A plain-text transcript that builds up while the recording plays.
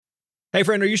Hey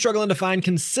friend, are you struggling to find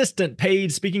consistent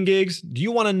paid speaking gigs? Do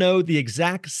you want to know the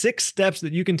exact 6 steps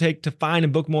that you can take to find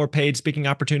and book more paid speaking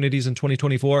opportunities in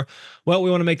 2024? Well,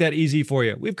 we want to make that easy for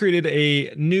you. We've created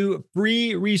a new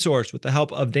free resource with the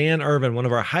help of Dan Irvin, one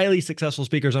of our highly successful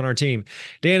speakers on our team.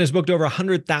 Dan has booked over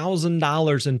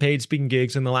 $100,000 in paid speaking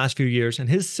gigs in the last few years, and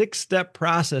his 6-step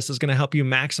process is going to help you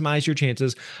maximize your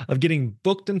chances of getting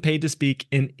booked and paid to speak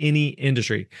in any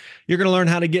industry. You're going to learn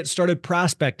how to get started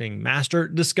prospecting, master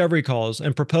discovery calls,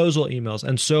 and proposal emails,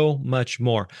 and so much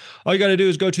more. All you got to do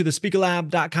is go to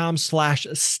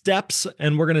thespeakerlab.com/steps,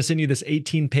 and we're going to send you this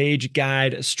 18-page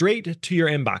guide straight to your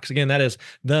inbox. Again, that is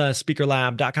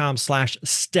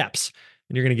thespeakerlab.com/steps,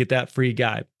 and you're going to get that free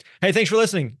guide. Hey, thanks for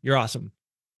listening. You're awesome.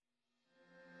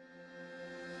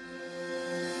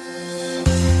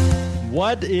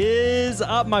 What is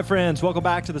up, my friends? Welcome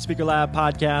back to the Speaker Lab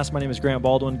podcast. My name is Grant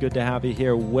Baldwin. Good to have you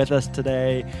here with us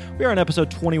today. We are on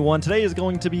episode 21. Today is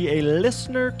going to be a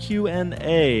listener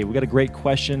Q&A. We got a great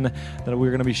question that we're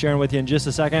going to be sharing with you in just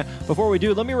a second. Before we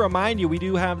do, let me remind you, we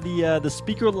do have the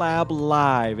Speaker Lab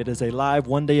Live. It is a live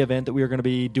one-day event that we are going to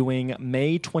be doing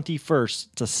May 21st.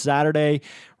 It's a Saturday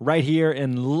right here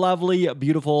in lovely,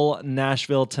 beautiful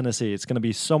Nashville, Tennessee. It's going to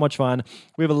be so much fun.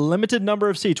 We have a limited number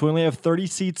of seats. We only have 30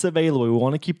 seats available. We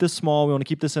want to keep this small. We want to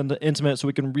keep this intimate so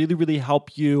we can really, really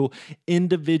help you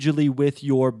individually with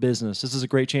your business. This is a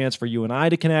great chance for you and I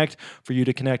to connect, for you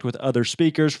to connect with other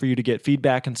speakers, for you to get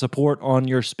feedback and support on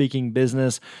your speaking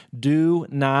business. Do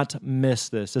not miss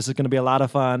this. This is going to be a lot of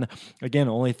fun. Again,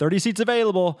 only 30 seats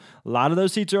available. A lot of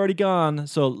those seats are already gone.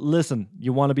 So listen,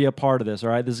 you want to be a part of this, all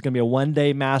right? This is going to be a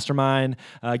one-day mastermind.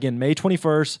 Again, May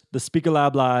 21st, the Speaker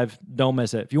Lab Live. Don't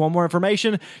miss it. If you want more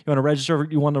information, you want to register,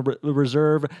 you want to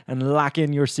reserve and lock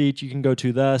in your seat, you can go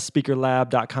to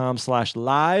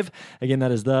thespeakerlab.com/live. Again,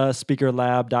 that is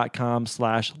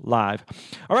thespeakerlab.com/live.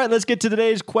 All right, let's get to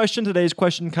today's question. Today's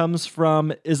question comes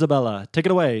from Isabella. Take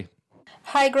it away.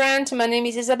 Hi Grant, my name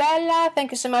is Isabella.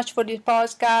 Thank you so much for this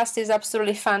podcast. It's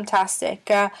absolutely fantastic.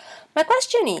 My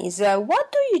question is, what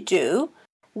do you do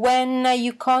when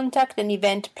you contact an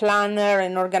event planner,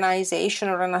 an organization,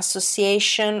 or an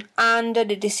association and the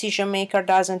decision maker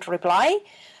doesn't reply?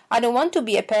 I don't want to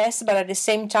be a pest, but at the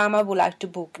same time, I would like to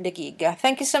book the gig.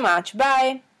 Thank you so much.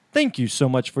 Bye. Thank you so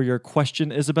much for your question,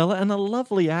 Isabella, and a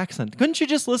lovely accent. Couldn't you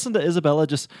just listen to Isabella?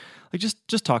 Just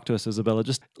talk to us, Isabella.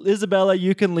 Isabella,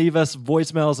 you can leave us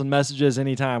voicemails and messages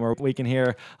anytime, or we can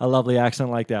hear a lovely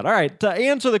accent like that. All right, to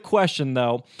answer the question,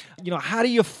 though, how do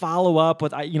you follow up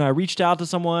with? I reached out to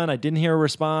someone, I didn't hear a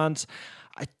response.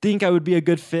 I think I would be a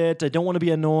good fit. I don't want to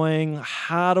be annoying.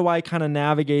 How do I kind of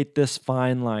navigate this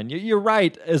fine line? You're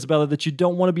right, Isabella, that you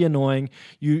don't want to be annoying.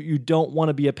 You don't want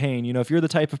to be a pain. If you're the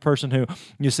type of person who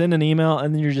you send an email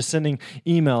and then you're just sending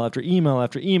email after email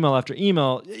after email after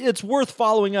email, it's worth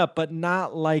following up, but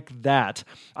not like that.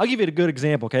 I'll give you a good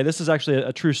example, okay? This is actually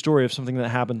a true story of something that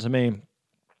happened to me.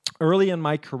 Early in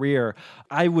my career,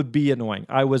 I would be annoying.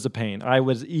 I was a pain. I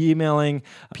was emailing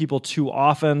people too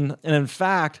often. And in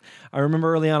fact, I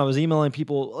remember early on, I was emailing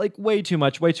people like way too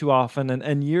much, way too often.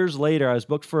 And years later, I was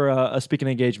booked for a speaking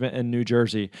engagement in New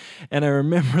Jersey. And I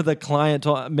remember the client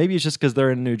told, maybe it's just because they're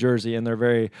in New Jersey and they're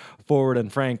very forward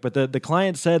and frank, but the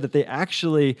client said that they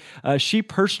actually, she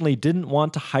personally didn't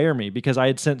want to hire me because I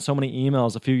had sent so many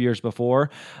emails a few years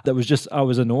before that I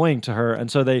was annoying to her.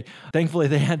 And so thankfully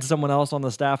they had someone else on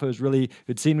the staff who'd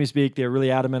seen me speak. They were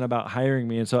really adamant about hiring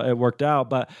me, and so it worked out.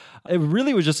 But it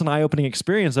really was just an eye-opening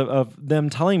experience of them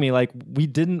telling me, like, we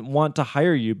didn't want to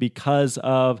hire you because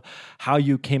of how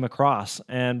you came across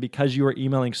and because you were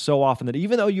emailing so often that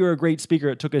even though you were a great speaker,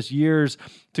 it took us years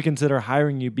to consider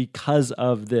hiring you because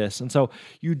of this. And so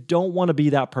you don't want to be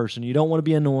that person. You don't want to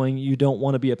be annoying. You don't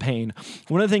want to be a pain.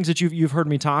 One of the things that you've heard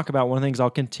me talk about, one of the things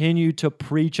I'll continue to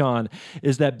preach on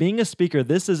is that being a speaker,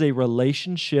 this is a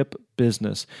relationship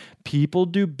business. People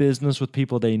do business with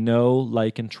people they know,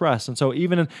 like, and trust. And so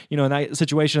even in that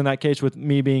situation, in that case with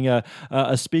me being a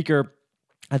speaker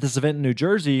at this event in New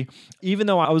Jersey, even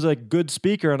though I was a good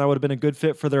speaker and I would have been a good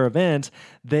fit for their event,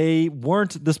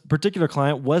 this particular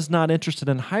client was not interested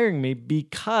in hiring me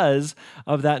because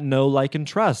of that know, like, and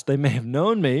trust. They may have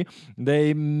known me.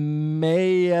 They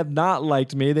may have not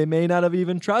liked me. They may not have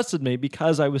even trusted me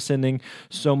because I was sending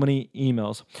so many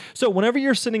emails. So whenever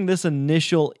you're sending this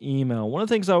initial email, one of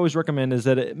the things I always recommend is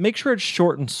that make sure it's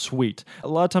short and sweet. A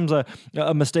lot of times a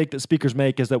mistake that speakers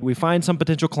make is that we find some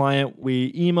potential client,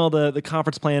 we email the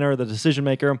conference planner, the decision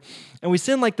maker, and we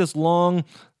send like this long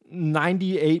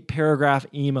 98 paragraph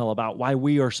email about why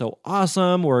we are so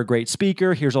awesome. We're a great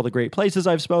speaker. Here's all the great places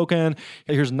I've spoken.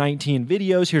 Here's 19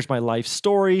 videos. Here's my life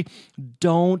story.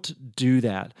 Don't do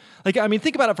that.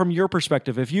 Think about it from your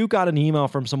perspective. If you got an email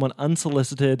from someone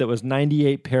unsolicited that was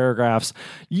 98 paragraphs,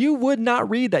 you would not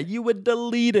read that. You would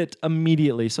delete it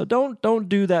immediately. So don't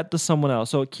do that to someone else.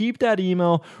 So keep that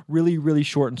email really, really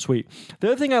short and sweet. The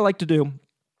other thing I like to do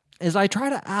is I try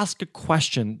to ask a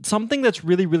question, something that's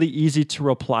really, really easy to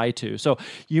reply to. So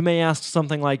you may ask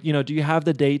something like, do you have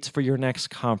the dates for your next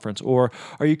conference? Or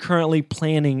are you currently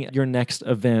planning your next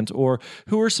event? Or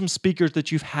who are some speakers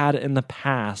that you've had in the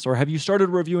past? Or have you started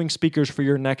reviewing speakers for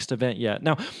your next event yet?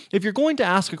 Now, if you're going to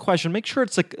ask a question, make sure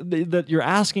it's that you're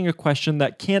asking a question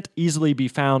that can't easily be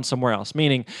found somewhere else.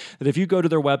 Meaning that if you go to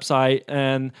their website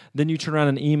and then you turn around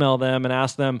and email them and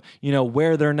ask them,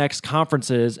 where their next conference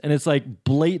is, and it's like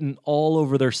blatant all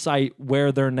over their site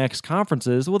where their next conference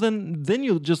is, well, then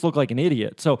you'll just look like an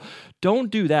idiot. So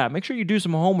don't do that. Make sure you do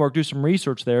some homework, do some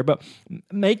research there, but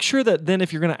make sure that then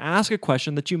if you're going to ask a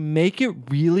question that you make it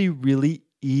really, really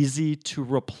easy to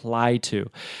reply to.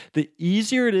 The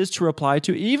easier it is to reply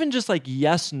to, even just like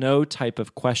yes, no type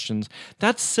of questions,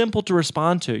 that's simple to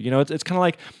respond to. It's kind of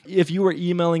like if you were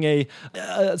emailing a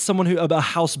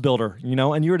house builder,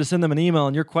 and you were to send them an email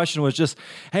and your question was just,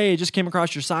 hey, I just came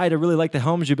across your site. I really like the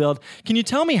homes you build. Can you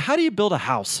tell me, how do you build a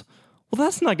house? Well,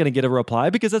 that's not going to get a reply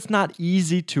because that's not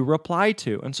easy to reply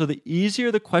to. And so the easier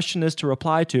the question is to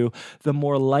reply to, the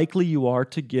more likely you are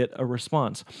to get a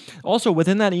response. Also,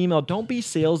 within that email, don't be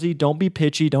salesy, don't be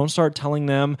pitchy, don't start telling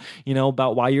them,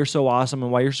 about why you're so awesome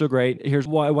and why you're so great. Here's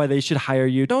why they should hire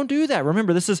you. Don't do that.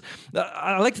 Remember, this is,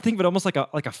 I like to think of it almost like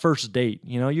a first date.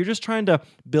 You're just trying to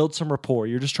build some rapport.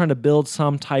 You're just trying to build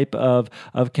some type of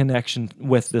connection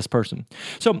with this person.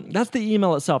 So that's the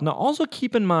email itself. Now, also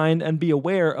keep in mind and be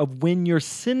aware of when you're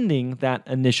sending that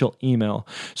initial email.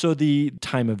 So the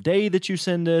time of day that you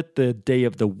send it, the day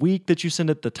of the week that you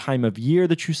send it, the time of year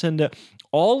that you send it,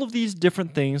 all of these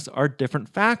different things are different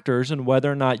factors in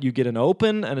whether or not you get an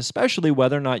open and especially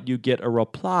whether or not you get a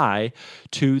reply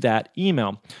to that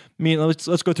email.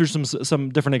 Let's go through some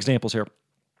different examples here.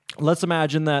 Let's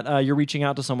imagine that you're reaching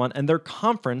out to someone and their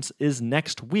conference is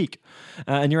next week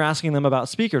and you're asking them about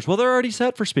speakers. Well, they're already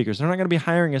set for speakers. They're not going to be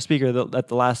hiring a speaker at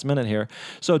the last minute here.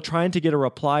 So trying to get a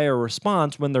reply or a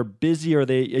response when they're busy or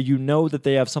that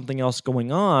they have something else going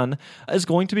on is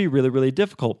going to be really, really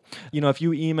difficult. If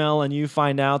you email and you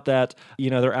find out that,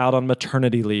 they're out on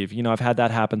maternity leave, I've had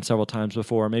that happen several times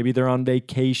before. Maybe they're on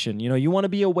vacation. You want to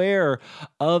be aware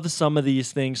of some of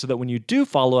these things so that when you do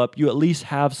follow up, you at least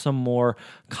have some more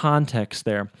context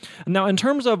there. Now, in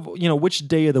terms of, which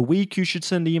day of the week you should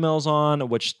send emails on,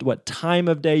 what time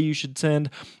of day you should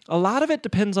send, a lot of it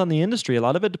depends on the industry. A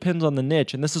lot of it depends on the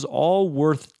niche, and this is all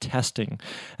worth testing.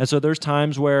 And so there's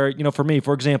times where, for me,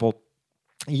 for example,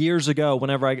 years ago,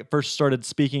 whenever I first started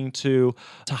speaking to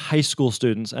high school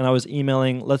students and I was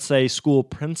emailing, let's say, school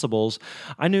principals,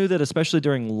 I knew that especially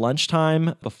during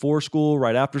lunchtime, before school,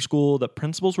 right after school, that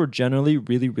principals were generally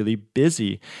really, really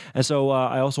busy. And so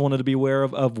I also wanted to be aware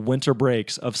of winter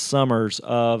breaks, of summers,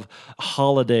 of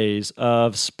holidays,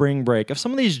 of spring break, of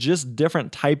some of these just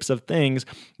different types of things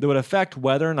that would affect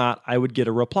whether or not I would get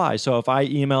a reply. So if I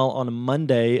email on a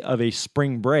Monday of a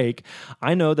spring break,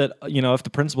 I know that, if the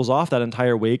principal's off that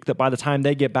entire week, that by the time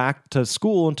they get back to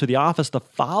school and to the office the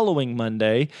following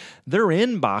Monday, their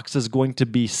inbox is going to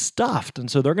be stuffed. And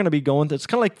so they're going to be going, it's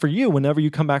kind of like for you, whenever you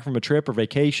come back from a trip or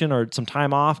vacation or some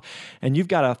time off and you've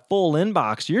got a full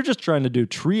inbox, you're just trying to do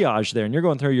triage there and you're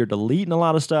going through, you're deleting a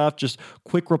lot of stuff, just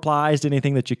quick replies to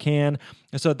anything that you can.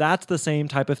 And so that's the same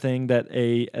type of thing that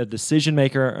a decision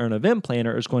maker or an event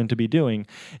planner is going to be doing,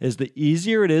 is the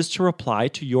easier it is to reply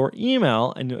to your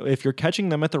email. And if you're catching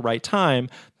them at the right time,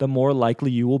 the more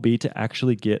likely you will be to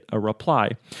actually get a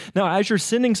reply. Now, as you're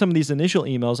sending some of these initial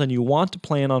emails and you want to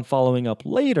plan on following up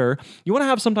later, you want to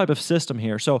have some type of system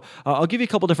here. So I'll give you a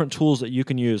couple different tools that you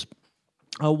can use.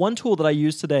 One tool that I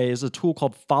use today is a tool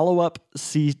called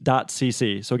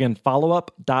followup.cc. So again,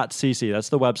 followup.cc. That's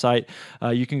the website.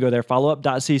 You can go there,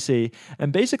 followup.cc.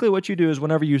 And basically what you do is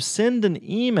whenever you send an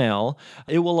email,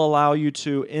 it will allow you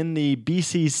to, in the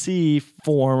BCC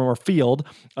form or field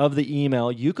of the email,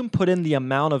 you can put in the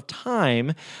amount of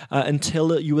time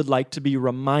until you would like to be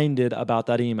reminded about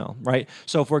that email, right?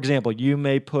 So for example, you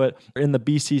may put in the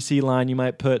BCC line, you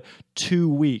might put 2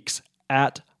 weeks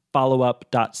at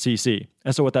followup.cc.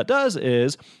 And so what that does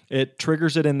is it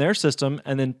triggers it in their system,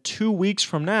 and then 2 weeks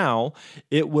from now,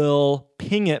 it will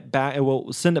ping it back. It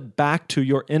will send it back to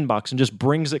your inbox and just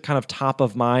brings it kind of top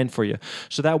of mind for you.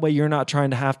 So that way you're not trying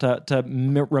to have to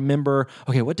remember,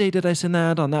 okay, what day did I send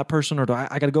that on that person? Or do I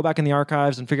got to go back in the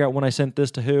archives and figure out when I sent this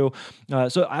to who?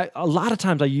 A lot of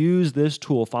times I use this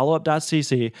tool,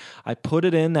 followup.cc. I put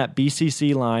it in that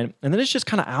BCC line, and then it's just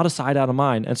kind of out of sight, out of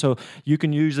mind. And so you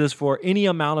can use this for any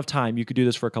amount of time. You could do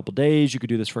this for a couple days. You could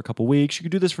do this for a couple weeks. You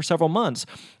could do this for several months.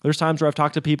 There's times where I've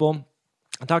talked to people,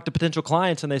 I talked to potential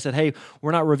clients, and they said, hey,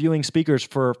 we're not reviewing speakers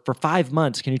for 5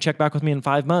 months. Can you check back with me in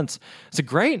 5 months? I said,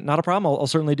 great, not a problem. I'll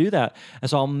certainly do that.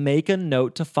 And so I'll make a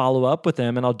note to follow up with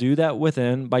them, and I'll do that with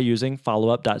them by using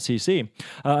followup.cc.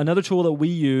 Another tool that we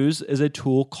use is a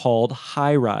tool called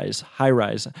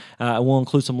Highrise. We'll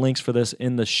include some links for this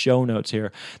in the show notes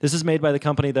here. This is made by the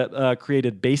company that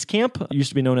created Basecamp. It used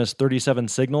to be known as 37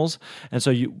 Signals. And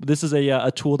so this is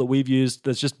a tool that we've used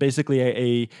that's just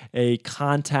basically a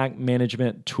contact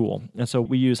management tool. And so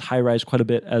we use Highrise quite a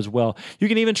bit as well. You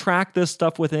can even track this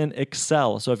stuff within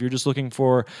Excel. So if you're just looking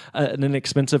for an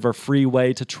inexpensive or free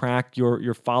way to track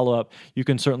your follow-up, you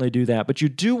can certainly do that. But you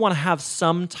do want to have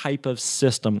some type of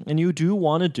system, and you do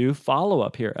want to do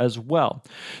follow-up here as well.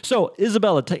 So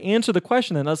Isabella, to answer the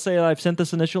question then, let's say I've sent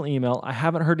this initial email, I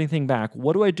haven't heard anything back.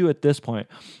 What do I do at this point?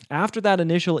 After that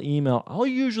initial email, I'll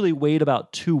usually wait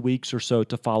about 2 weeks or so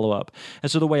to follow up. And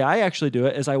so the way I actually do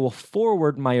it is I will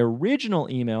forward my original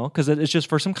email, because it's just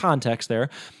for some context there.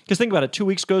 Because think about it, 2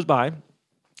 weeks goes by.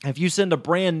 If you send a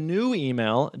brand new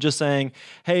email just saying,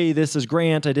 hey, this is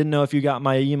Grant, I didn't know if you got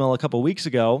my email a couple weeks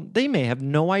ago, they may have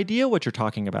no idea what you're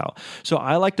talking about. So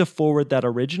I like to forward that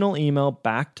original email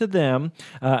back to them,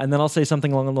 and then I'll say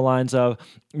something along the lines of,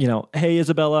 hey,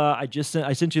 Isabella, I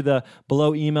sent you the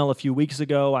below email a few weeks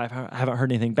ago. I haven't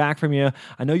heard anything back from you.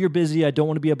 I know you're busy. I don't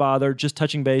want to be a bother. Just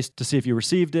touching base to see if you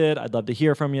received it. I'd love to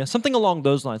hear from you. Something along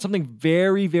those lines. Something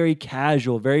very, very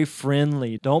casual, very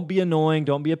friendly. Don't be annoying.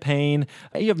 Don't be a pain.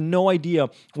 You have no idea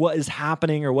what is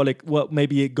happening or what may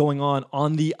be going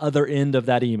on the other end of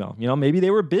that email. Maybe they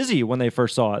were busy when they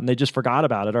first saw it and they just forgot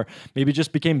about it, or maybe it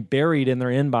just became buried in their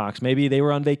inbox. Maybe they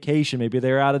were on vacation. Maybe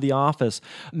they were out of the office.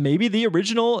 Maybe the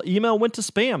original email went to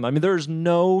spam. I mean, there's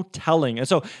no telling. And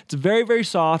so it's very, very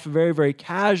soft, very, very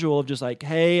casual of just like,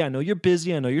 hey, I know you're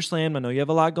busy. I know you're slammed. I know you have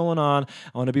a lot going on.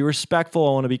 I want to be respectful.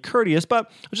 I want to be courteous, but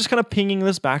I'm just kind of pinging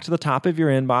this back to the top of your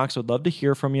inbox. I'd love to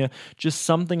hear from you. Just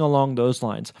something along those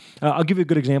lines. I'll give you a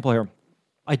good example here.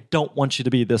 I don't want you to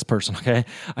be this person, okay?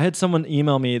 I had someone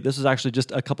email me. This was actually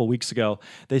just a couple weeks ago.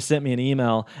 They sent me an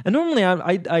email. And normally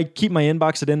I keep my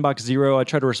inbox at inbox 0. I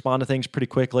try to respond to things pretty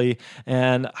quickly.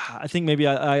 And I think maybe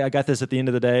I got this at the end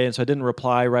of the day, and so I didn't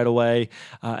reply right away.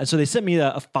 And so they sent me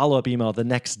a follow-up email the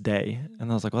next day.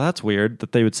 And I was like, well, that's weird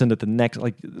that they would send it the next,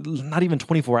 not even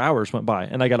 24 hours went by,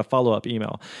 and I got a follow-up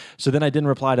email. So then I didn't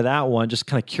reply to that one, just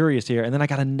kind of curious here. And then I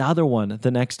got another one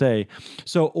the next day.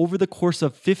 So over the course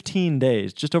of 15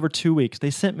 days, just over 2 weeks, they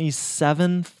sent me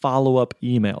 7 follow-up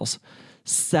emails.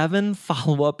 7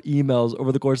 follow-up emails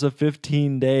over the course of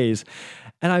 15 days.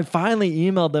 And I finally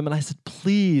emailed them and I said,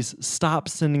 please stop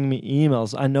sending me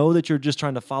emails. I know that you're just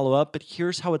trying to follow up, but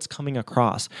here's how it's coming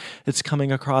across. It's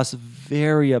coming across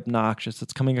very obnoxious.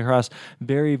 It's coming across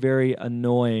very, very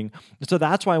annoying. So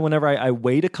that's why whenever I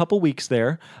wait a couple weeks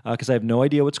there, because I have no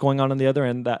idea what's going on the other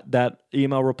end, that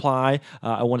email reply,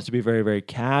 I want it to be very, very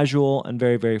casual and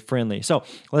very, very friendly. So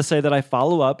let's say that I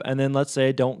follow up and then let's say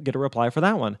I don't get a reply for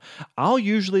that one. I'll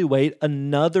usually wait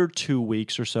another 2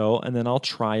 weeks or so and then I'll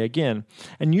try again.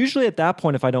 And usually at that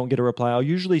point, if I don't get a reply, I'll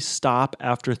usually stop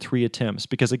after 3 attempts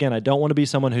because, again, I don't want to be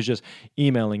someone who's just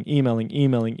emailing,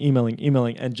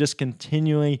 and just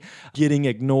continually getting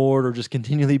ignored or just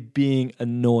continually being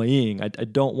annoying. I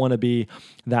don't want to be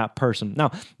that person.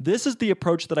 Now, this is the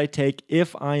approach that I take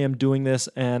if I am doing this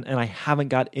and I haven't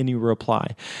got any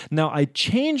reply. Now, I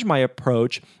change my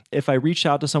approach if I reach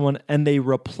out to someone and they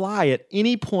reply at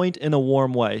any point in a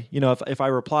warm way. If I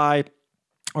reply,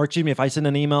 or excuse me, if I send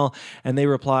an email and they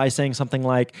reply saying something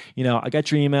like, I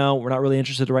got your email, we're not really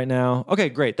interested right now. Okay,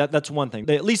 great. That's one thing.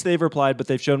 At least they've replied, but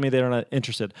they've shown me they're not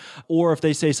interested. Or if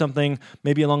they say something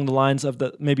maybe along the lines of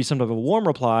maybe some type of a warm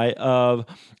reply of,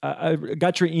 I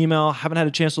got your email, haven't had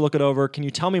a chance to look it over. Can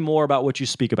you tell me more about what you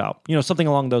speak about? Something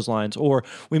along those lines. Or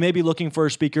we may be looking for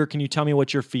a speaker. Can you tell me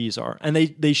what your fees are? And they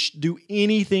do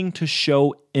anything to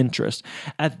show interest.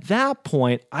 At that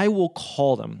point, I will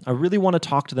call them. I really want to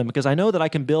talk to them because I know that I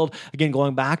can build, again,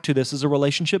 going back to this is a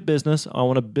relationship business. I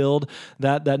want to build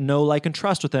that know, like, and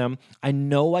trust with them. I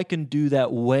know I can do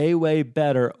that way, way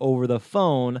better over the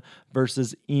phone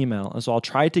versus email. And so I'll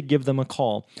try to give them a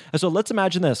call. And so let's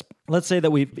imagine this. Let's say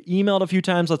that we've emailed a few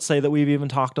times. Let's say that we've even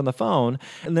talked on the phone.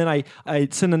 And then I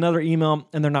send another email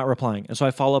and they're not replying. And so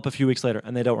I follow up a few weeks later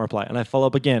and they don't reply. And I follow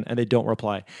up again and they don't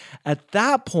reply. At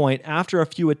that point, after a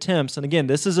few attempts, and again,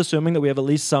 this is assuming that we have at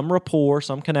least some rapport,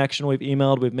 some connection, we've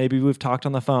emailed, maybe we've talked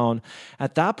on the phone.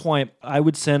 At that point, I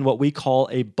would send what we call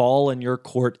a ball in your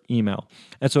court email.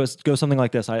 And so it goes something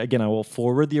like this. I will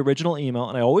forward the original email,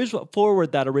 and I always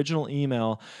forward that original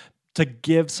email to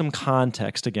give some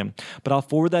context again. But I'll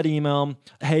forward that email.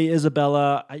 Hey,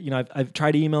 Isabella, I've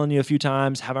tried emailing you a few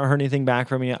times, haven't heard anything back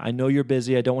from you. I know you're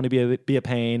busy. I don't want to be a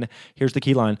pain. Here's the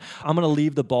key line. I'm going to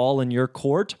leave the ball in your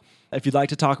court. If you'd like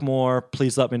to talk more,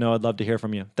 please let me know. I'd love to hear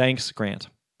from you. Thanks, Grant.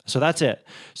 So that's it.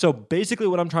 So basically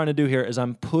what I'm trying to do here is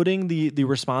I'm putting the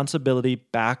responsibility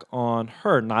back on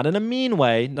her, not in a mean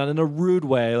way, not in a rude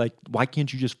way, like, why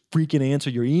can't you just freaking answer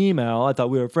your email? I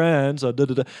thought we were friends. So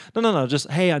No.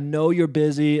 Just, hey, I know you're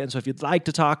busy. And so if you'd like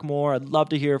to talk more, I'd love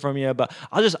to hear from you, but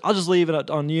I'll just leave it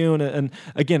on you. And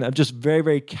again, I'm just very,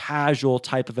 very casual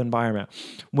type of environment.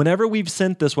 Whenever we've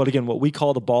sent this, what we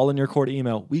call the ball in your court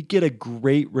email, we get a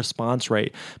great response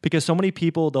rate because so many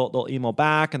people, they'll email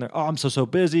back and they're, oh, I'm so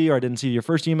busy, or I didn't see your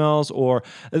first emails, or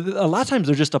a lot of times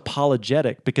they're just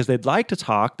apologetic because they'd like to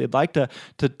talk, they'd like to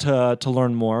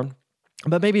learn more,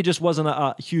 but maybe it just wasn't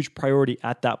a huge priority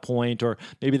at that point, or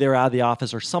maybe they were out of the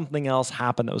office or something else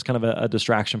happened that was kind of a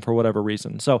distraction for whatever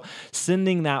reason. So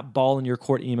sending that ball in your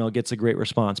court email gets a great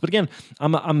response. But again,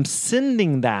 I'm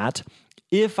sending that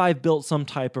if I've built some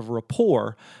type of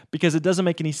rapport, because it doesn't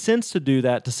make any sense to do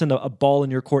that, to send a ball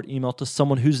in your court email to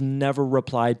someone who's never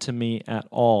replied to me at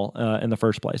all in the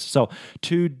first place. So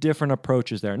two different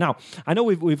approaches there. Now, I know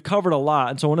we've covered a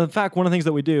lot. And so one of the things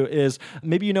that we do is,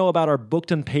 maybe you know about our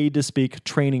Booked and Paid to Speak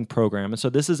training program. And so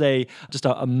this is just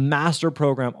a master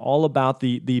program all about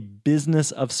the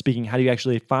business of speaking. How do you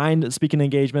actually find speaking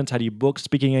engagements? How do you book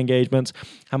speaking engagements?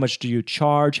 How much do you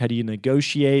charge? How do you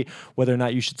negotiate whether or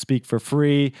not you should speak for free?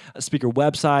 A speaker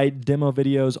website, demo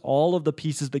videos, all of the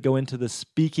pieces that go into the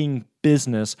speaking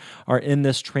business are in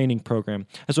this training program.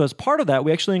 And so as part of that,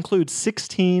 we actually include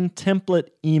 16 template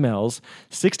emails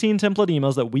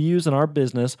that we use in our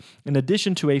business, in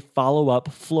addition to a follow-up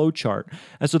flowchart.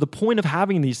 And so the point of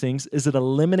having these things is it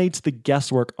eliminates the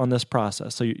guesswork on this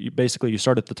process. So you basically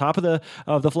start at the top of the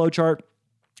flowchart.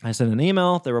 I send an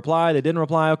email, they reply, they didn't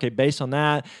reply. Okay, based on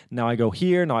that, now I go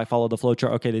here, now I follow the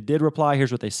flowchart. Okay, they did reply,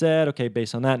 here's what they said. Okay,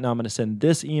 based on that, now I'm going to send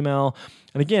this email.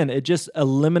 And again, it just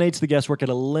eliminates the guesswork. It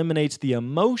eliminates the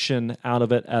emotion out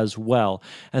of it as well.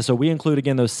 And so we include,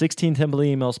 again, those 16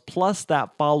 template emails plus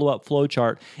that follow-up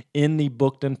flowchart in the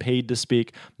Booked and Paid to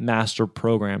Speak Master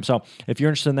Program. So if you're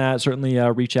interested in that, certainly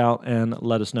reach out and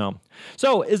let us know.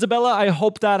 So Isabella, I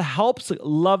hope that helps.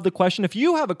 Love the question. If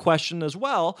you have a question as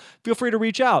well, feel free to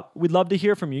reach out. We'd love to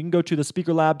hear from you. You can go to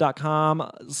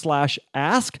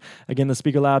thespeakerlab.com/ask. Again,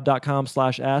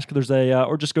 thespeakerlab.com/ask.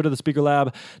 Or just go to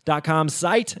thespeakerlab.com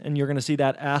site, and you're going to see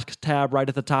that Ask tab right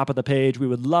at the top of the page. We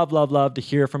would love to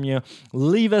hear from you.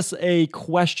 Leave us a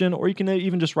question, or you can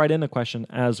even just write in a question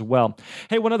as well.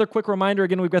 Hey, one other quick reminder.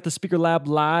 Again, we've got the Speaker Lab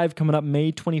Live coming up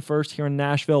May 21st here in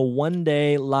Nashville.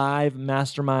 One-day live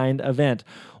mastermind event.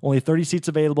 Only 30 seats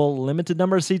available, limited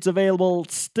number of seats available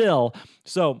still.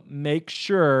 So make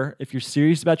sure, if you're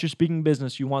serious about your speaking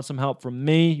business, you want some help from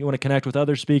me, you want to connect with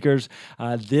other speakers,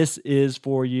 this is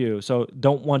for you. So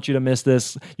don't want you to miss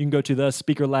this. You can go to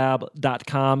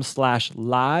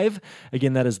thespeakerlab.com/live.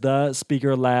 Again, that is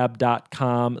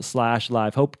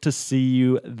thespeakerlab.com/live. Hope to see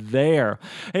you there.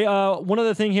 Hey, one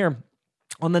other thing here.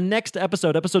 On the next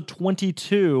episode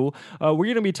 22, we're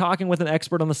going to be talking with an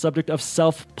expert on the subject of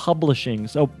self-publishing.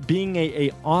 So being an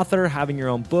author, having your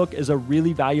own book is a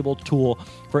really valuable tool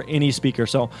for any speaker.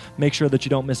 So make sure that you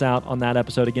don't miss out on that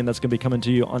episode. Again, that's going to be coming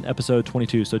to you on episode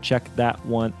 22. So check that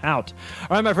one out.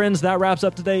 All right, my friends, that wraps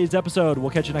up today's episode. We'll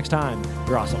catch you next time.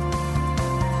 You're awesome.